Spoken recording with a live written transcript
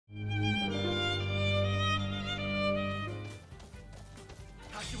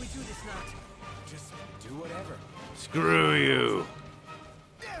Do whatever. Screw you.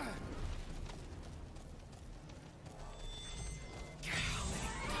 How many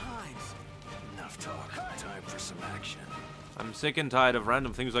times? Enough talk. Time for some action. I'm sick and tired of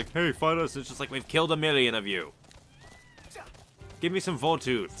random things like, hey, fight us. It's just like, we've killed 1,000,000 of you. Give me some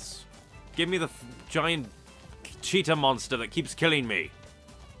Vortooths. Give me the giant cheetah monster that keeps killing me.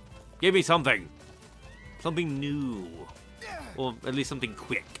 Give me something. Something new. Or at least something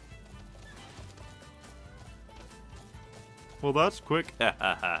quick. Well, that's quick.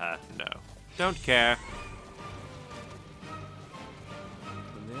 No. Don't care.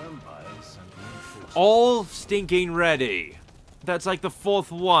 The Empire sent reinforcements. All stinking ready. That's like the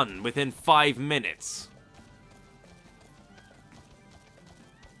 4th one within 5 minutes.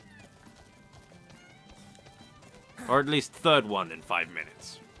 Or at least 3rd one in 5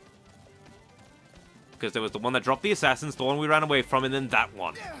 minutes. Because there was the one that dropped the assassins, the one we ran away from, and then that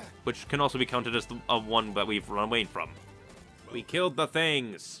one. Which can also be counted as the one that we've run away from. We killed the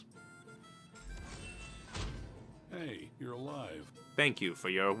things. Hey, you're alive. Thank you for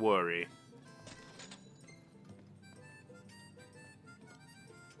your worry.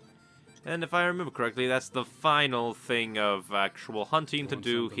 And if I remember correctly, that's the final thing of actual hunting to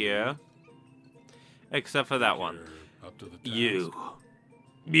do here. Except for that one. Up to the task.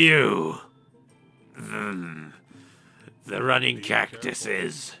 You. The running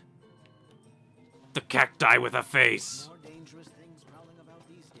cactuses. The cacti with a face. More dangerous things prowling about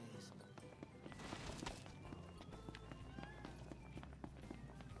these days.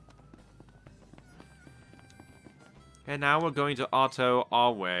 And now we're going to auto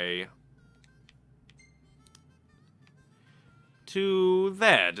our way to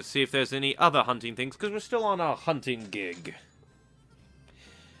there to see if there's any other hunting things, because we're still on our hunting gig.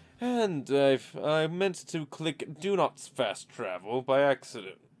 And I meant to click Do Not Fast Travel by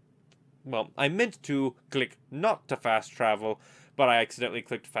accident. Well, I meant to click Not to Fast Travel, but I accidentally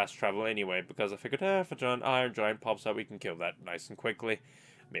clicked Fast Travel anyway, because I figured, if an Iron Giant pops up, we can kill that nice and quickly.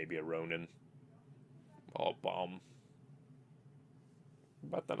 Maybe a Ronin. Or a bomb.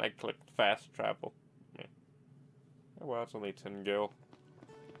 But then I clicked Fast Travel. Oh, well, it's only 10 gil.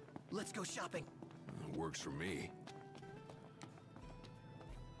 Let's go shopping. Works for me.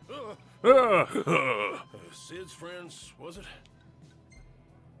 Sid's friends, was it?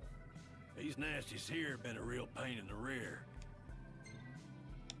 These nasties here have been a real pain in the rear.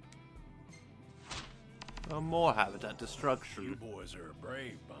 More habitat destruction. You boys are a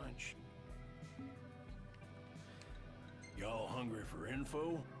brave bunch. Y'all hungry for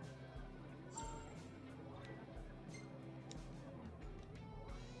info?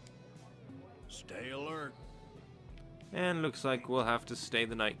 Stay alert. And looks like we'll have to stay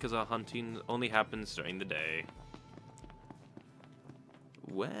the night because our hunting only happens during the day.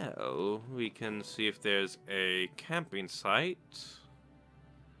 Well, we can see if there's a camping site.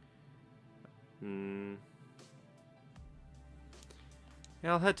 Yeah,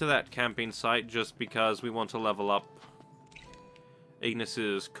 I'll head to that camping site just because we want to level up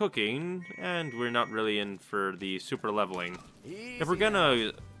Ignis's cooking, and we're not really in for the super leveling. If we're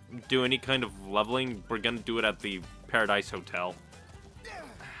gonna do any kind of leveling, we're gonna do it at the Paradise Hotel.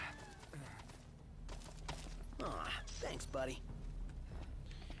 Aw, thanks, buddy.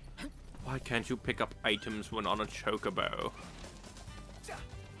 Why can't you pick up items when on a chocobo?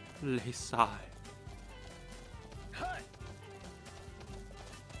 Lisa.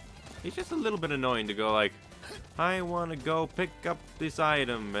 It's just a little bit annoying to go like, I want to go pick up this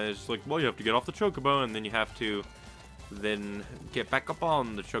item. And it's like, well, you have to get off the chocobo, and then you have to then get back up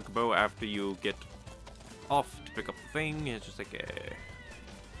on the chocobo after you get off to pick up the thing. It's just like, eh.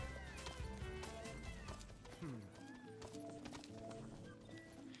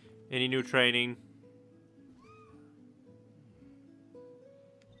 Any new training?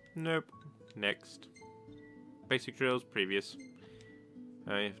 Nope. Next. Basic drills, previous.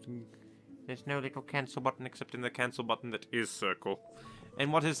 There's no little cancel button except in the cancel button that is circle.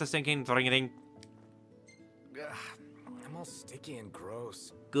 And what is the stinking ring-a-ding? Ugh, I'm all sticky and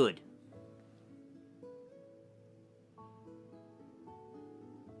gross. Good.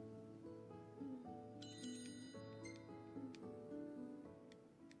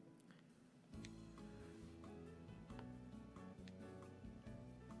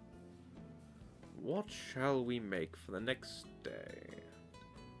 What shall we make for the next day?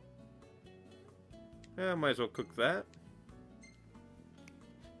 Yeah, might as well cook that.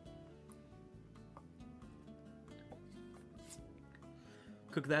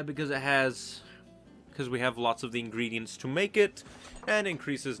 Cook that because we have lots of the ingredients to make it, and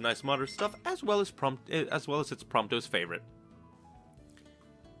increases nice modern stuff as well as it's Prompto's favorite.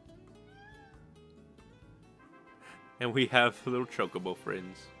 And we have little chocobo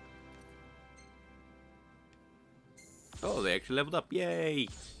friends. Oh, they actually leveled up. Yay!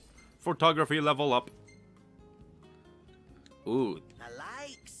 Photography level up. Ooh. I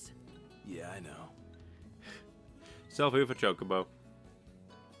likes. Yeah, I know. Selfie with a chocobo.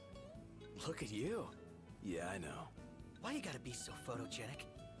 Look at you. Yeah, I know. Why you gotta be so photogenic?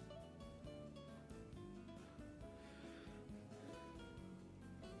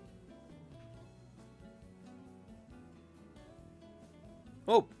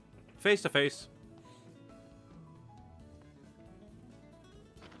 Oh, face to face.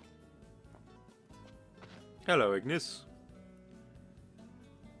 Hello, Ignis.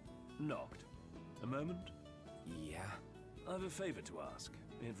 Knocked. A moment? Yeah. I've a favor to ask.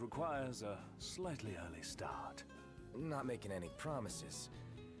 It requires a slightly early start. Not making any promises.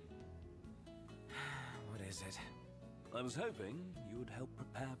 What is it? I was hoping you would help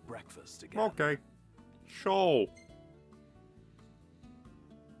prepare breakfast again. Okay. Show.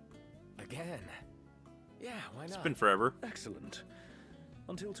 Again? Yeah, why not? It's been forever. Excellent.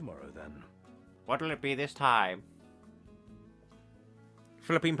 Until tomorrow, then. What'll it be this time?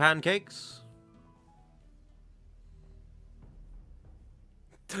 Philippine pancakes?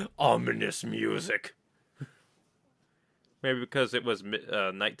 Ominous music. Maybe because it was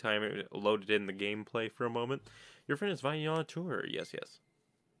nighttime, it loaded in the gameplay for a moment. Your friend is inviting you on a tour. Yes, yes.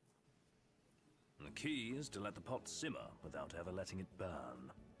 The key is to let the pot simmer without ever letting it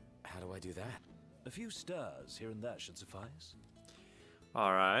burn. How do I do that? A few stirs here and there should suffice.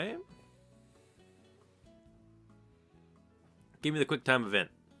 Alright. Give me the quick time event.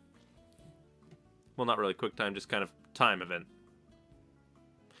 Well, not really quick time, just kind of time event.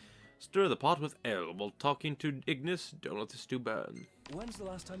 Stir the pot with ale while talking to Ignis. Don't let the stew burn. When's the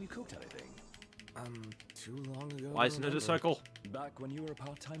last time you cooked anything? Too long ago. Why isn't it a cycle? Back when you were a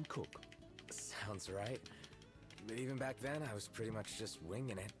part-time cook. Sounds right. But even back then, I was pretty much just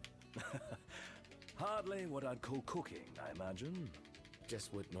winging it. Hardly what I'd call cooking, I imagine.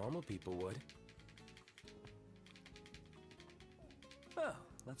 Just what normal people would. Well,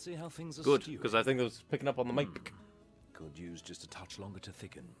 let's see how things are Good, stewing. because I think it was picking up on the mic. Could use just a touch longer to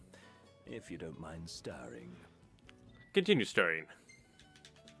thicken, if you don't mind stirring. Continue stirring.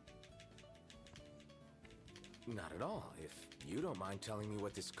 Not at all, if you don't mind telling me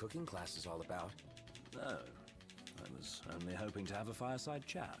what this cooking class is all about. No, I was only hoping to have a fireside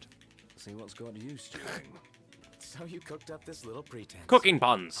chat. See what's got you stewing. So you cooked up this little pretense. Cooking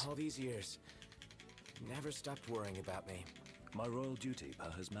puns. All these years. Never stopped worrying about me. My royal duty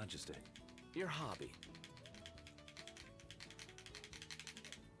per His Majesty. Your hobby.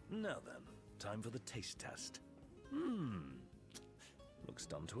 Now then, time for the taste test. Looks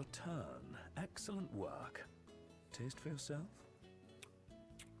done to a turn. Excellent work. Taste for yourself?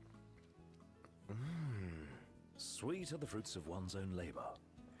 Sweet are the fruits of one's own labor.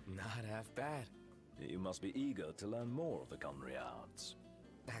 Not half bad. You must be eager to learn more of the culinary arts.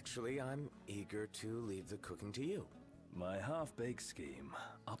 Actually, I'm eager to leave the cooking to you. My half-baked scheme,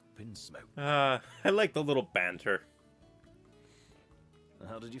 up in smoke. I like the little banter.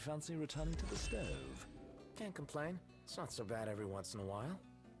 How did you fancy returning to the stove? Can't complain. It's not so bad every once in a while.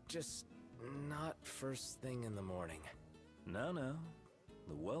 Just not first thing in the morning. No, no.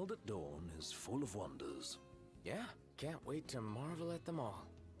 The world at dawn is full of wonders. Yeah, can't wait to marvel at them all.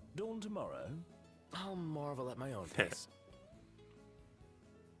 Dawn tomorrow? I'll marvel at my own pace.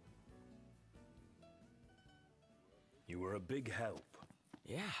 You were a big help.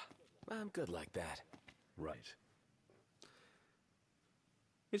 Yeah, I'm good like that. Right.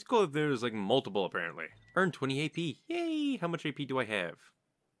 It's cool if there's like multiple apparently. Earn 20 AP. Yay! How much AP do I have?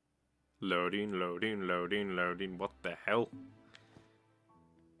 Loading, loading, loading, loading. What the hell?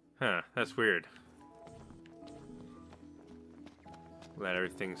 Huh, that's weird. Let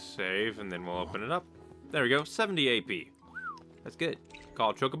everything save and then we'll open it up. There we go, 70 AP. That's good.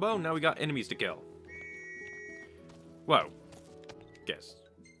 Call Chocobo, now we got enemies to kill. Whoa. Guess.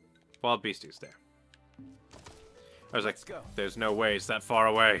 Wild beasties there. I was like, Let's go. there's no way it's that far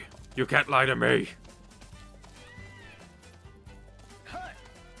away. You can't lie to me.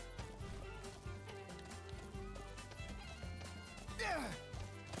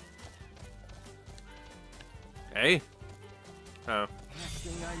 Hey? Oh. Last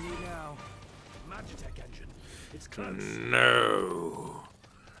thing I need now. Magitech engine. It's close. No.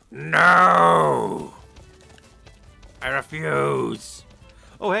 No. I refuse.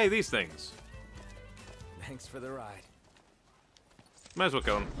 Oh, hey, these things. Thanks for the ride. Might as well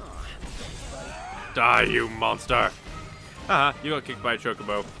kill him. Die, you monster. Haha, you got kicked by a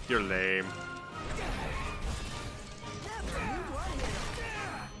chocobo. You're lame.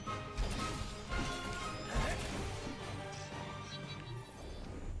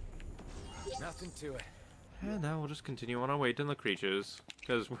 Nothing to it. And now we'll just continue on our way to the creatures.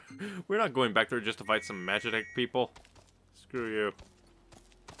 Because we're not going back there just to fight some magic people. Screw you.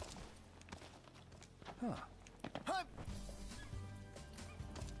 Huh.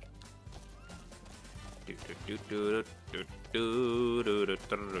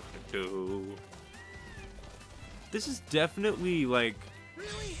 This is definitely like...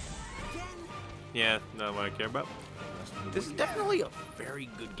 Really? Again? Yeah, not what I care about. This is definitely a very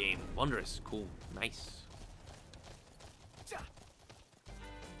good game. Wondrous, cool, nice.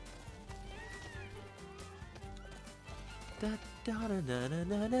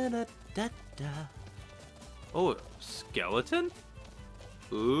 Oh, skeleton?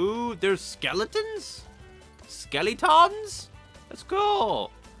 Ooh, there's skeletons? Skeletons? That's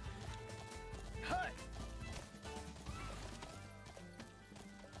cool.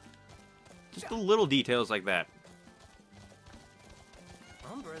 Just the little details like that.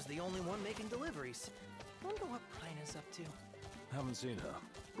 Umbra's the only one making deliveries. Wonder what Pina's up to. Haven't seen her.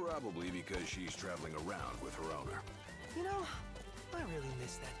 Probably because she's traveling around with her owner. You know, I really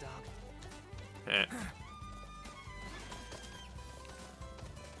miss that dog. Eh.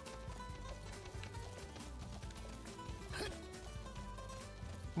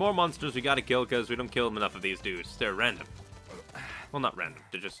 More monsters we gotta kill because we don't kill enough of these dudes. They're random. Well, not random.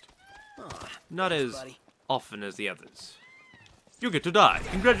 They're just not as often as the others. You get to die.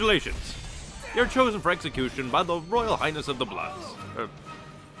 Congratulations. You're chosen for execution by the Royal Highness of the Bloods.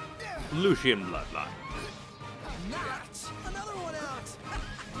 Lucian bloodline. Another one out!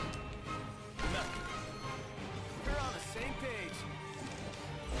 We're on the same page.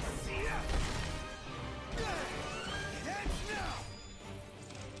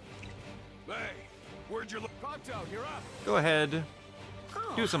 Hey, where'd you look? Pronto, you're up. Go ahead.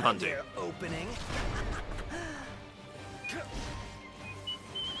 Oh, Do some hi hunting. there, opening. Hey,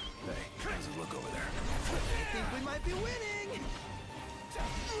 how's it look over there? I think we might be winning.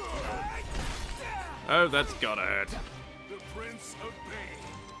 Oh, that's gotta hurt. The Prince of Pain.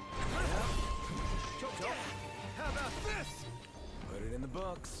 How about this? Put it in the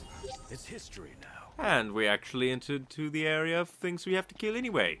books. It's history now. And we actually entered to the area of things we have to kill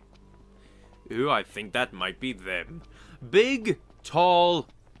anyway. Ooh, I think that might be them. Big, tall,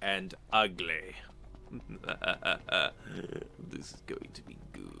 and ugly. This is going to be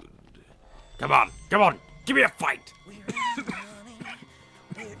good. Come on, come on, give me a fight! We're in the money.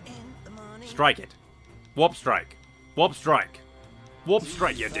 We're in the money. Strike it. Warp strike. Warp strike. Warp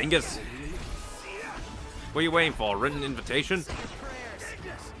strike, you dingus. What are you waiting for? Written invitation?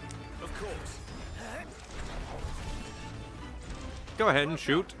 Of course. Go ahead and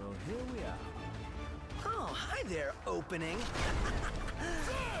shoot. Well, here we are. Oh, hi there, opening.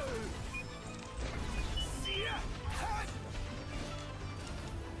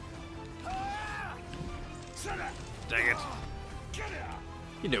 Dang it.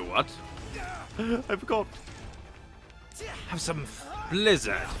 You know what? I forgot. Have some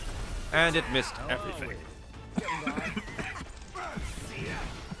blizzard. And it missed everything.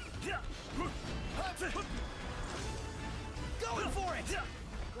 Going for it!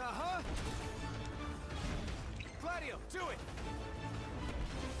 Uh-huh. Gladio, do it.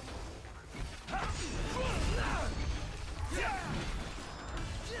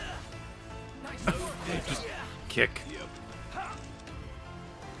 Just kick.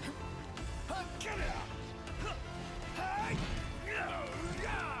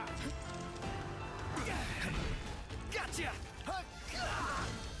 Gotcha!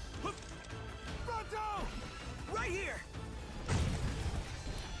 Pronto! Right here!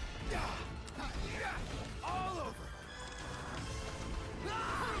 All over.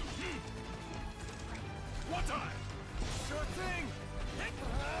 One time. Sure thing.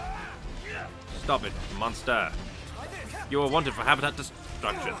 Stop it, monster. You are wanted for habitat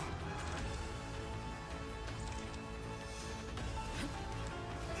destruction.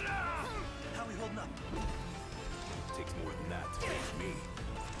 How we holding up? Takes more than that to face me.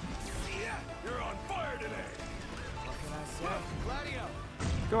 You're on fire today. What can I say? Gladio.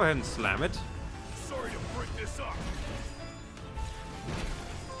 Go ahead and slam it. Sorry to break this up.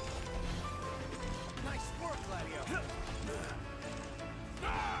 Nice work, Gladio.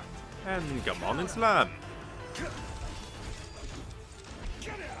 And come on and slam.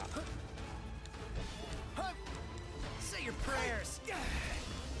 Say your prayers.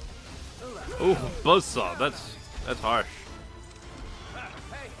 Oh, buzzsaw. That's harsh.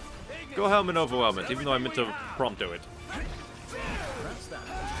 Go helm and overwhelm it, even though I meant to prompto it. That's that.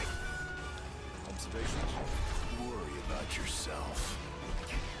 Observations. Worry about yourself.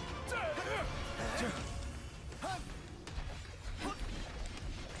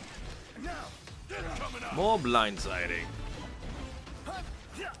 More blindsiding.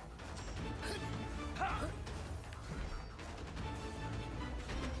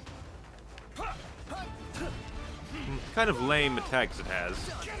 Kind of lame attacks it has.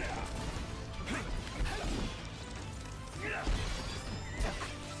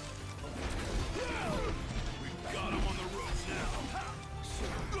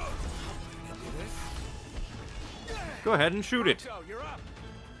 Go ahead and shoot it.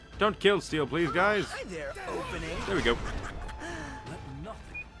 Don't kill Steel, please, guys. Hi there, opening. There we go. Let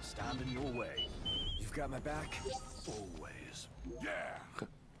nothing stand in your way. You've got my back. Always. Yeah.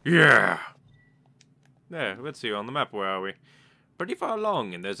 Yeah. There, let's see on the map. Where are we? Pretty far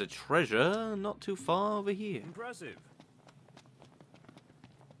along, and there's a treasure not too far over here. Impressive.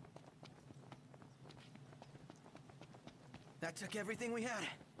 That took everything we had.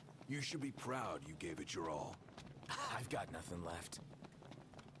 You should be proud you gave it your all. I've got nothing left.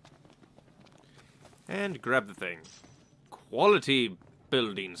 And grab the thing. Quality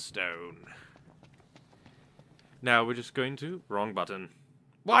building stone. Now we're just going to... Wrong button.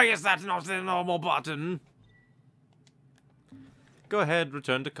 Why is that not the normal button? Go ahead,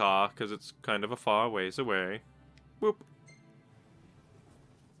 return to car, because it's kind of a far ways away. Boop.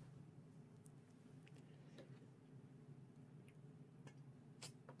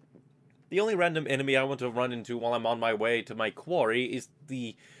 The only random enemy I want to run into while I'm on my way to my quarry is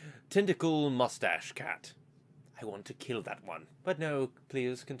the tentacle mustache cat. I want to kill that one. But no,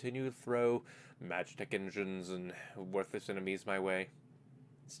 please continue to throw magic engines and worthless enemies my way,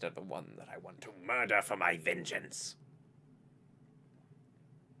 instead of the one that I want to murder for my vengeance.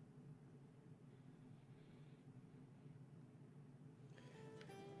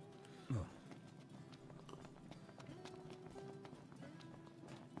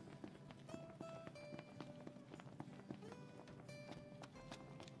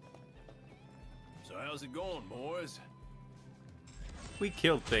 So how's it going, boys? We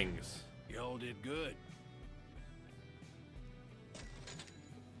killed things. Y'all did good.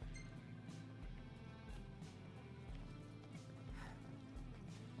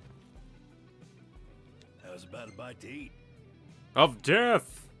 How's about a bite to eat? Of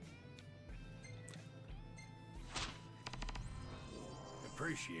death!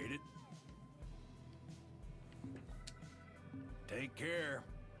 Appreciate it. Take care.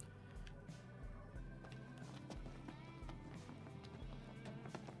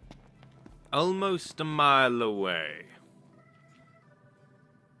 Almost a mile away.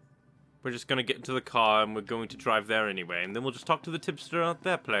 We're just gonna get to the car and we're going to drive there anyway, and then we'll just talk to the tipster at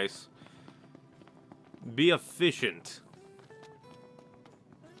their place. Be efficient.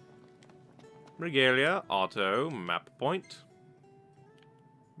 Regalia, auto, map point.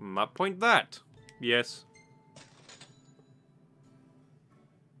 Map point that. Yes.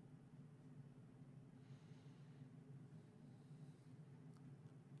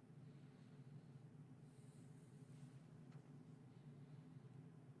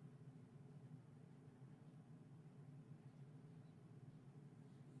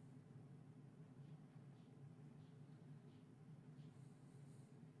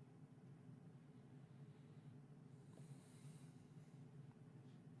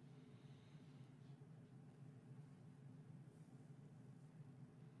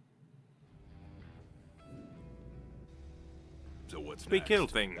 So what's We next? kill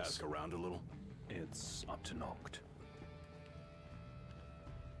things. Ask around a little. It's up to Noct.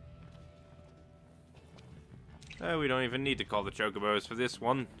 Oh, we don't even need to call the chocobos for this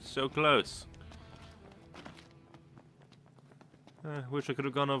one. So close. Wish I could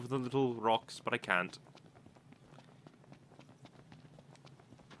have gone over the little rocks, but I can't.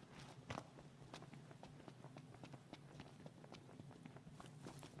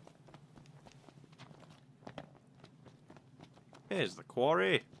 Here's the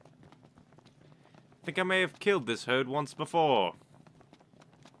quarry. I think I may have killed this herd once before.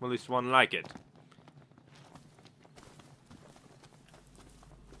 Or at least one like it.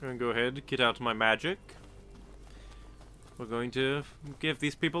 I'm gonna go ahead, get out my magic. We're going to give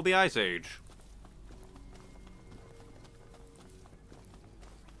these people the Ice Age.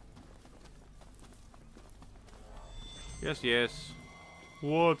 Yes, yes.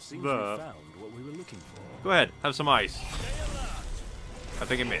 What's Seems we that? found what we were looking for. Go ahead, have some ice. I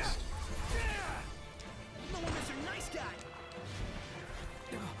think I missed. No, Mr. Nice Guy.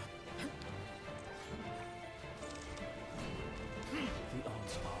 The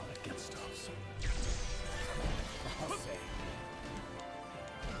odds are against us.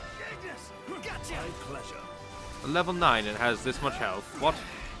 Agnes, gotcha. My pleasure. A level 9 and has this much health. What?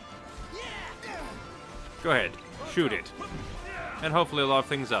 Go ahead, shoot it. And hopefully a lot of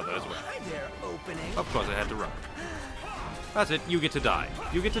things other as well. Hi there, opening. Of course I had to run. That's it, you get to die.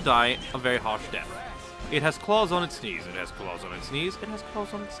 You get to die a very harsh death. It has claws on its knees, it has claws on its knees, it has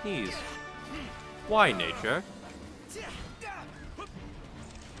claws on its knees. Why, nature?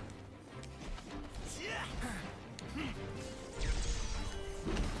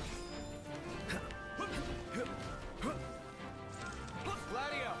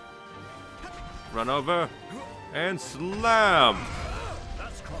 Run over and slam!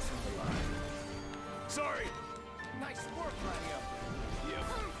 That's crossing the line. Sorry. Nice work, Gladio.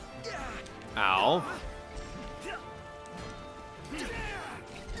 Ow.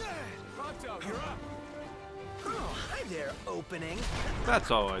 Pronto, you're up. Oh, hi there, opening.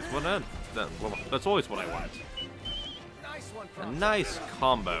 That's always what I, well, that's always what I want. Nice one, A Pronto. nice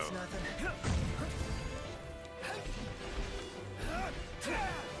combo. It's nothing.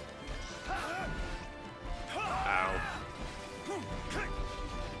 Ow.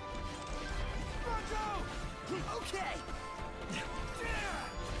 Okay.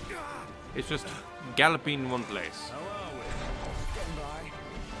 It's just galloping in one place. How are we? Getting by.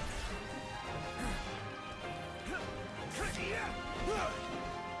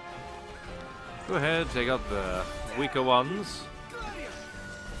 Go ahead, take out the weaker ones.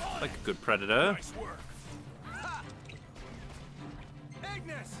 Like a good predator. Nice work.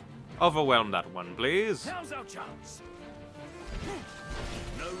 Agnes! Overwhelm that one, please. Now's our chance.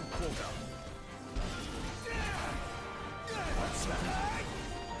 No quarter.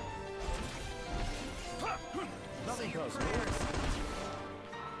 Nothing goes here.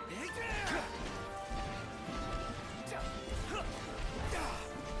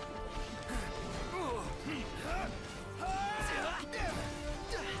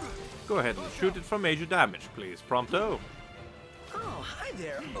 Go ahead and shoot it for major damage, please, Prompto. Oh, hi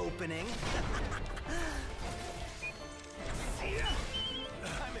there, opening.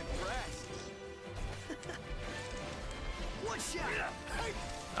 I'm impressed. One shot.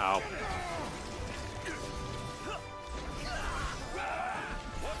 Ow.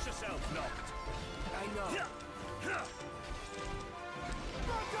 Watch yourself, Noct. I know.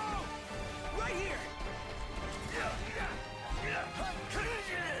 Right here.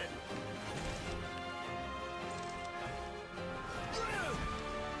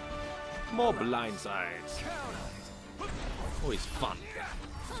 More blindsides. Always fun.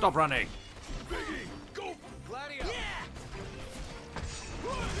 Stop running. Biggie, go! Gladio.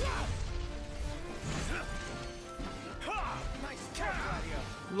 Nice catch, Gladio.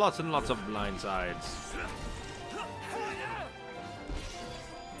 Lots and lots of blindsides.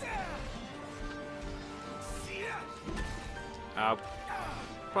 Ow.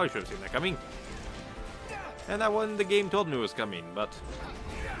 Probably should have seen that coming. And that one the game told me was coming, but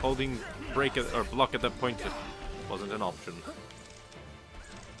holding break at, or block at that point wasn't an option.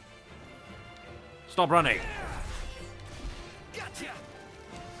 Stop running! Gotcha.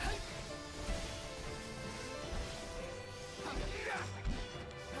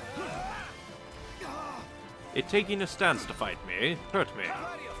 It taking a stance to fight me hurt me.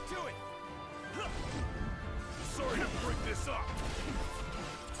 Gladio, do it. Sorry to break this up.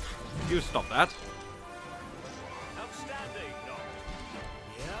 You stop that. Outstanding, Noct.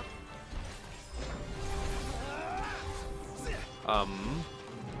 Yep.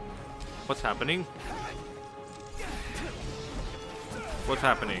 What's happening? What's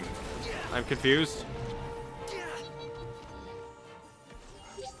happening? I'm confused.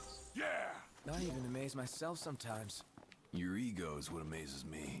 Yeah! I even amaze myself sometimes. Your ego is what amazes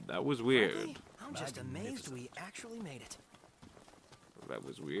me. That was weird. I'm just amazed we actually made it. That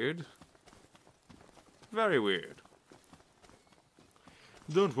was weird. Very weird.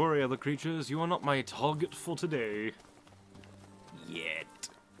 Don't worry, other creatures. You are not my target for today. Yet.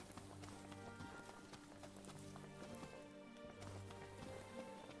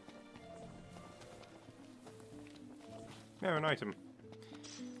 Yeah, an item.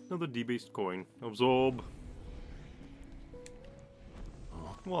 Another debased coin. Absorb.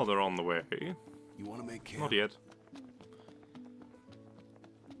 While they're on the way. You want to make camp? Not yet.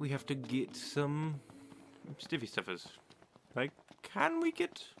 We have to get some stiffy stuffers. Like, can we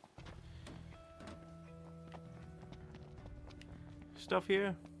get stuff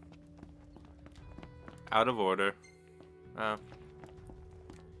here? Out of order.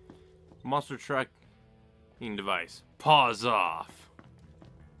 Monster tracking device. Pause off.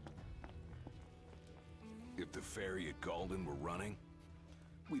 If the ferry at Galden were running,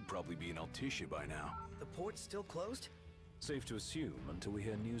 we'd probably be in Altitia by now. The port's still closed? Safe to assume until we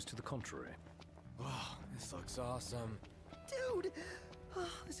hear news to the contrary. Oh, this looks awesome. Dude, oh,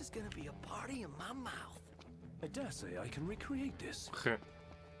 this is gonna be a party in my mouth. I dare say I can recreate this.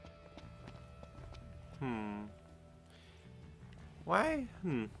 Why?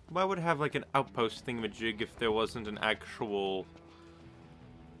 Why would it have like an outpost thingamajig if there wasn't an actual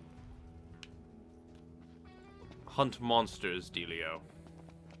hunt monsters dealio?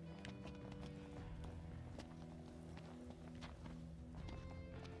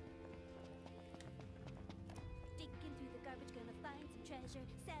 Digging through the garbage, gonna find some treasure,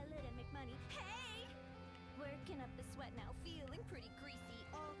 sell it and make money. Hey! Working up a sweat now, feeling pretty greasy,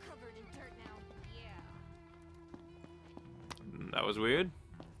 all covered in dirt now. Yeah. That was weird.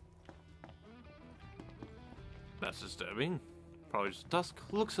 That's disturbing. Probably just dusk.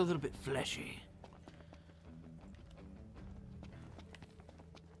 Looks a little bit fleshy.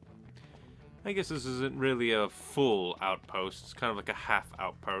 I guess this isn't really a full outpost. It's kind of like a half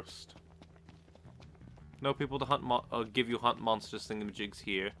outpost. No people to hunt give you hunt monsters thingamajigs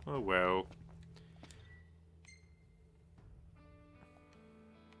here. Oh well.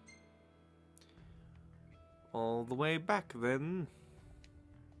 All the way back then.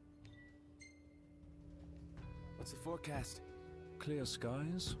 What's the forecast? Clear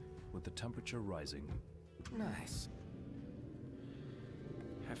skies with the temperature rising. Nice.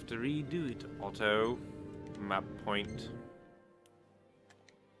 Have to redo it, Otto. Map point.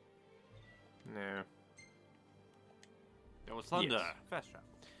 No. There was thunder. Yes. Fast travel.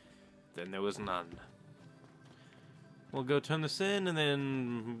 Then there was none. We'll go turn this in and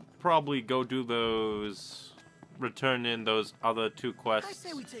then probably go do those... Return in those other two quests. I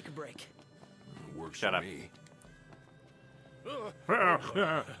say we take a break. Works Shut for up. me.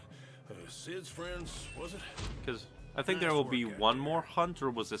 Sid's friends, was it? Because I think there will be one more hunt, or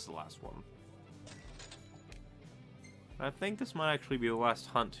was this the last one? I think this might actually be the last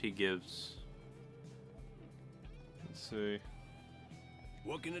hunt he gives. Let's see.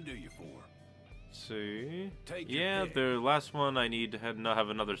 What can I do you for? Let's see. Take your Yeah, pick. the last one I need to have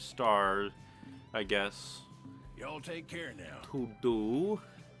another star, I guess, Y'all take care now. to do.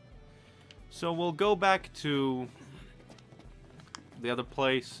 So we'll go back to the other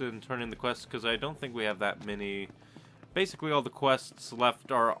place and turn in the quests, because I don't think we have that many. Basically all the quests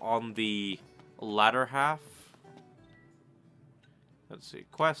left are on the latter half. Let's see,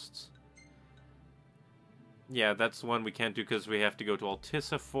 quests. Yeah, that's the one we can't do because we have to go to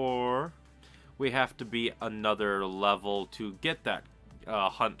Altissa for. We have to be another level to get that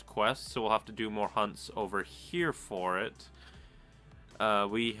hunt quest, so we'll have to do more hunts over here for it.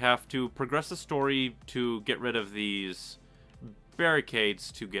 We have to progress the story to get rid of these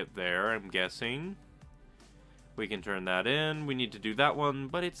barricades to get there, I'm guessing. We can turn that in. We need to do that one,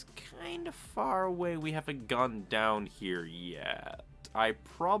 but it's kind of far away. We haven't gone down here yet. I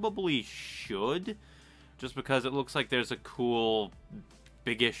probably should, just because it looks like there's a cool,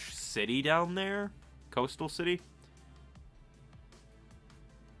 biggish city down there. Coastal city.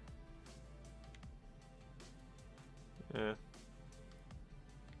 Yeah.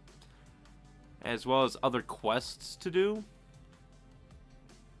 As well as other quests to do.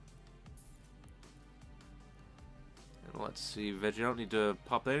 And let's see, Veggie, I don't need to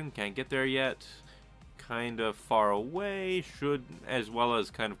pop that in. Can't get there yet. Kind of far away. Should, as well as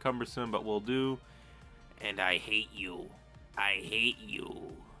kind of cumbersome, but will do. And I hate you. I hate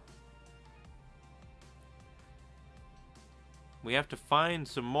you. We have to find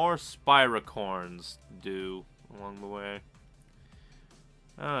some more Spyrocorns to do along the way.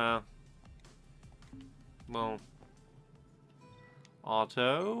 Well,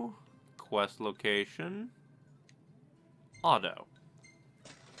 auto, quest location, auto.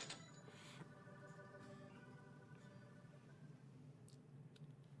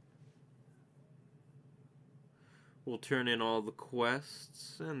 We'll turn in all the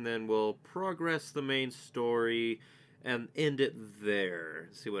quests, and then we'll progress the main story and end it there.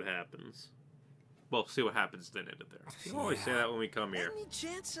 See what happens. Well, see what happens, then end it there. You always say that when we come here. Any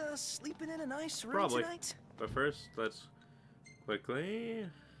chance sleeping in a nice room Probably. tonight? But first, let's quickly...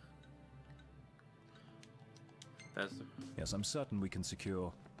 That's the... Yes, I'm certain we can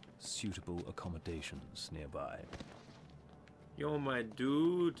secure suitable accommodations nearby. Yo, my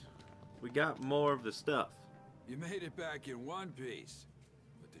dude. We got more of the stuff. You made it back in one piece.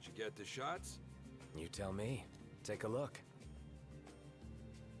 But did you get the shots? You tell me. Take a look.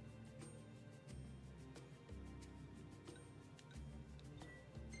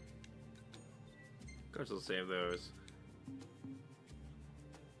 Of course, we'll save those.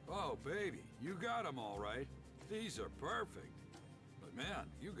 Oh, baby, you got them all right. These are perfect. But man,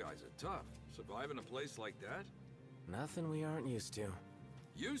 you guys are tough. Surviving a place like that? Nothing we aren't used to.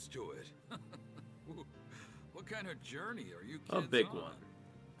 Used to it? What kind of journey are you A kids big on? one.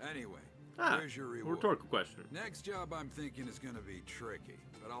 Anyway, Ah, Here's your reward. rhetorical question. Next job I'm thinking is gonna be tricky,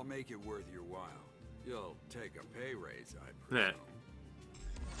 but I'll make it worth your while. You'll take a pay raise, I presume.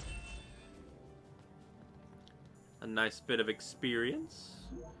 A nice bit of experience.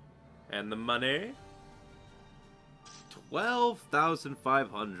 And the money?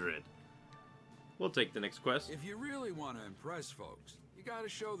 12,500. We'll take the next quest. If you really want to impress folks, you gotta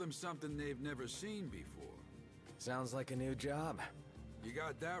show them something they've never seen before. Sounds like a new job. You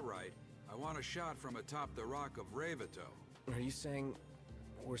got that right. I want a shot from atop the rock of Ravito. Are you saying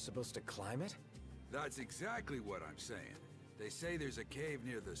we're supposed to climb it? That's exactly what I'm saying. They say there's a cave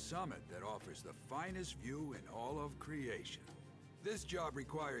near the summit that offers the finest view in all of creation. This job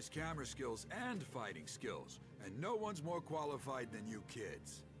requires camera skills and fighting skills, and no one's more qualified than you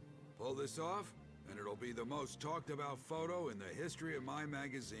kids. Pull this off, and it'll be the most talked about photo in the history of my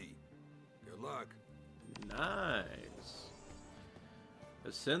magazine. Good luck. Nice.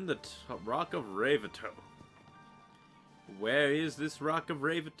 Ascend the rock of Ravito. Where is this rock of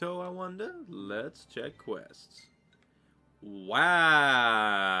Ravito, I wonder? Let's check quests.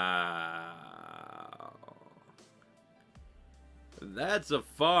 Wow. That's a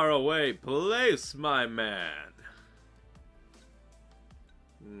faraway place, my man.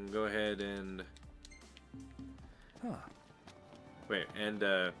 Go ahead and... Wait,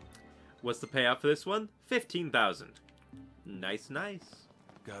 and what's the payout for this one? 15,000. Nice, nice.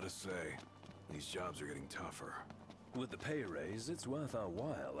 Gotta say, these jobs are getting tougher. With the pay raise, it's worth our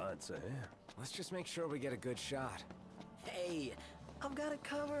while, I'd say. Let's just make sure we get a good shot. Hey, I've got it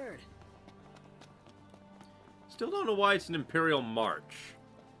covered. Still don't know why it's an Imperial March.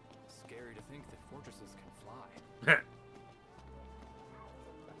 Scary to think that fortresses can fly.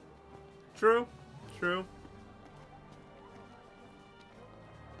 True, true.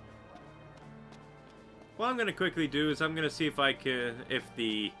 What I'm gonna quickly do is I'm gonna see if I can, if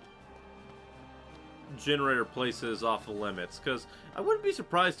the generator places off limits, because I wouldn't be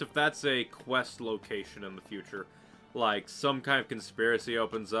surprised if that's a quest location in the future. Like, some kind of conspiracy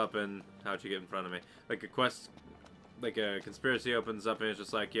opens up and... How'd you get in front of me? Like a quest... Like a conspiracy opens up and it's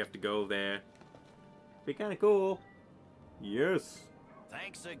just like, you have to go there. Be kinda cool. Yes.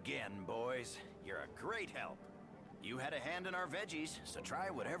 Thanks again, boys. You're a great help. You had a hand in our veggies, so try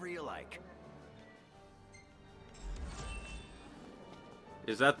whatever you like.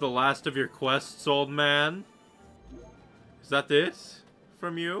 Is that the last of your quests, old man? Is that it?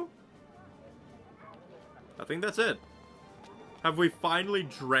 From you? I think that's it. Have we finally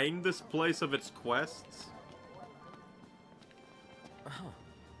drained this place of its quests?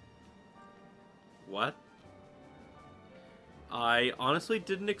 What? I honestly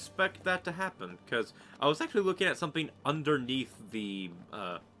didn't expect that to happen, because I was actually looking at something underneath the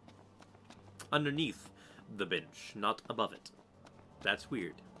bench, not above it. That's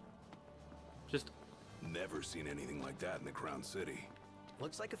weird. Just... Never seen anything like that in the Crown City.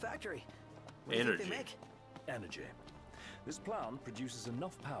 Looks like a factory. What do you think they Energy. make? Energy. This plant produces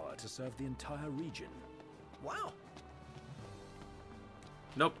enough power to serve the entire region. Wow.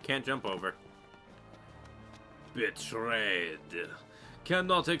 Nope, can't jump over. Betrayed.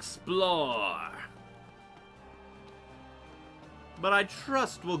 Cannot explore. But I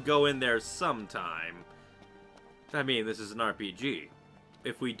trust we'll go in there sometime. I mean, this is an RPG.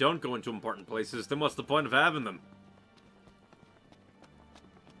 If we don't go into important places, then what's the point of having them?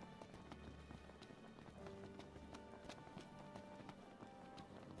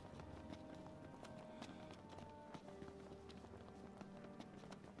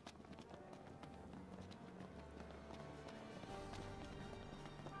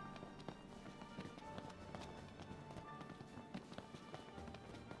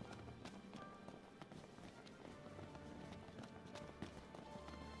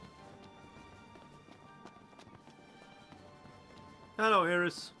 Hello,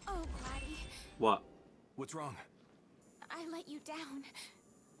 Iris. Oh, Gladdy, What? What's wrong? I let you down.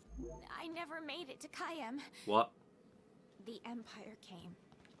 I never made it to Kayem. What? The Empire came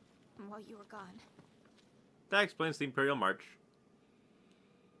while you were gone. That explains the Imperial March.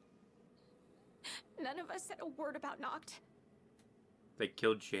 None of us said a word about Noct. They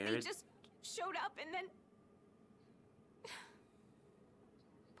killed They Jared. just showed up and then...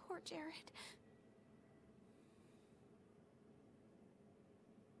 Poor Jared.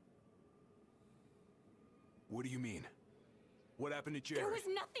 What do you mean? What happened to Jared? There was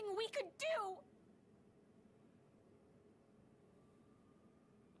nothing we could do!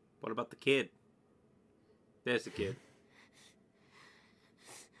 What about the kid? There's the kid.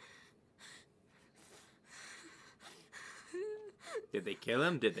 Did they kill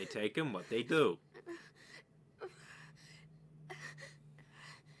him? Did they take him? What'd they do?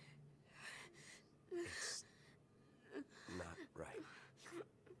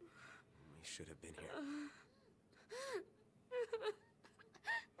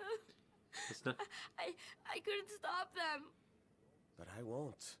 listening. I couldn't stop them. But I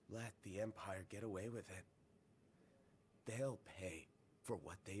won't let the Empire get away with it. They'll pay for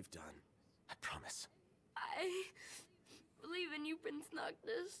what they've done. I promise. I believe in you, Prince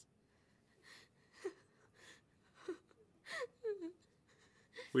Noctis.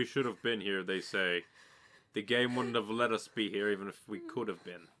 We should have been here, they say. The game wouldn't have let us be here even if we could have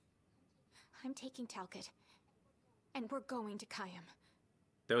been. I'm taking Talcott. And we're going to Kayam.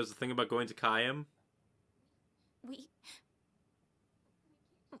 There was the thing about going to Kayam? We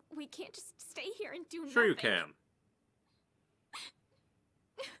can't just stay here and do nothing. Sure you can.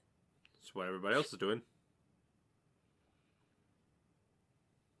 That's what everybody else is doing.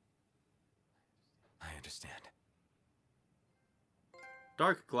 I understand.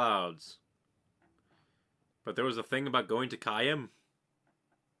 Dark clouds. But there was a thing about going to Kayam?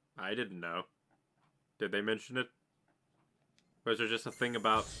 I didn't know. Did they mention it? Or is there just a thing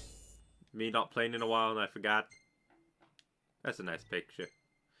about me not playing in a while and I forgot? That's a nice picture.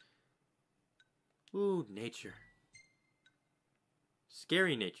 Ooh, nature.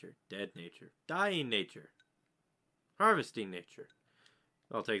 Scary nature. Dead nature. Dying nature. Harvesting nature.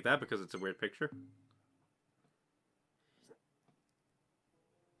 I'll take that because it's a weird picture.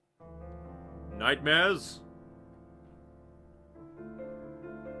 Nightmares?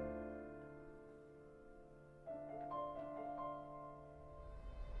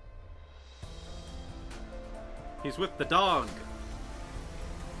 He's with the dog.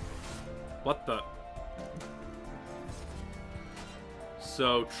 What the?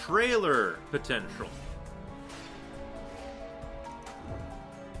 So, trailer potential.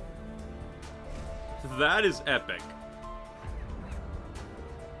 That is epic.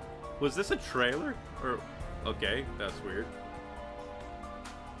 Was this a trailer? Or, okay, that's weird.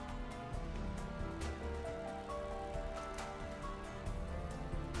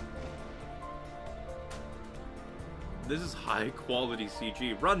 This is high quality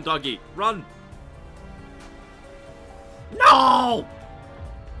CG. Run, doggy, run! No!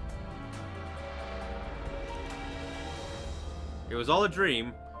 It was all a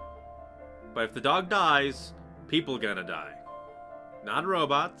dream, but if the dog dies, people gonna die. Not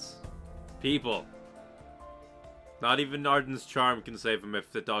robots. People. Not even Arden's charm can save him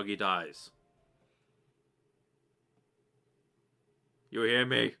if the doggy dies. You hear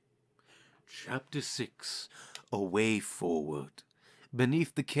me? Chapter 6. A way forward.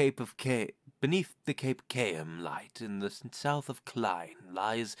 Beneath the Cape Kayam light in the south of Klein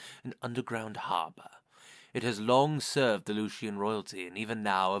lies an underground harbor. It has long served the Lucian royalty, and even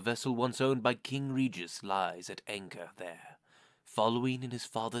now a vessel once owned by King Regis lies at anchor there. Following in his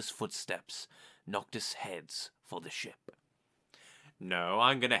father's footsteps, Noctis heads for the ship. No,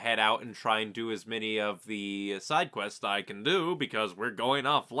 I'm gonna head out and try and do as many of the side quests I can do, because we're going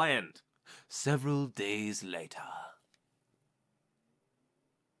off land. Several days later.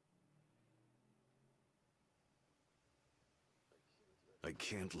 I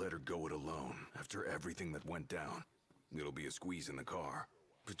can't let her go it alone after everything that went down. It'll be a squeeze in the car,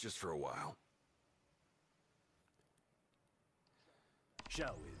 but just for a while.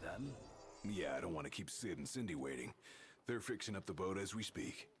 Shall we, then? Yeah, I don't want to keep Sid and Cindy waiting. They're fixing up the boat as we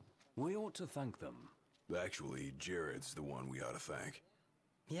speak. We ought to thank them. Actually, Jared's the one we ought to thank.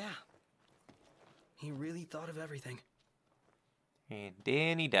 Yeah. He really thought of everything. And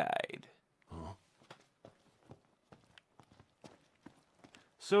then he died. Huh?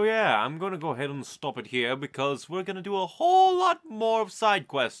 So yeah, I'm gonna go ahead and stop it here because we're gonna do a whole lot more of side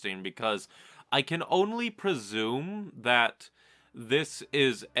questing, because I can only presume that this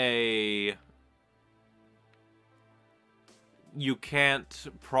is a... You can't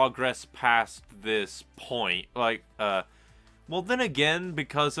progress past this point. Like, well then again,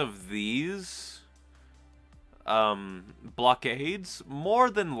 because of these blockades, more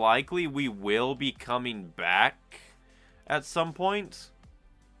than likely we will be coming back at some point.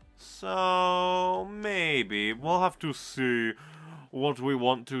 So maybe we'll have to see what we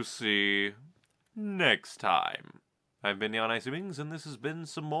want to see next time. I've been Neon Icy Wings, and this has been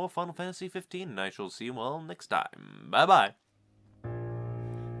some more Final Fantasy 15, and I shall see you all next time. Bye-bye.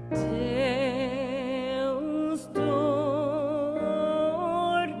 Tales dormit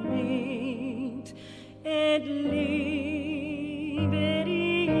et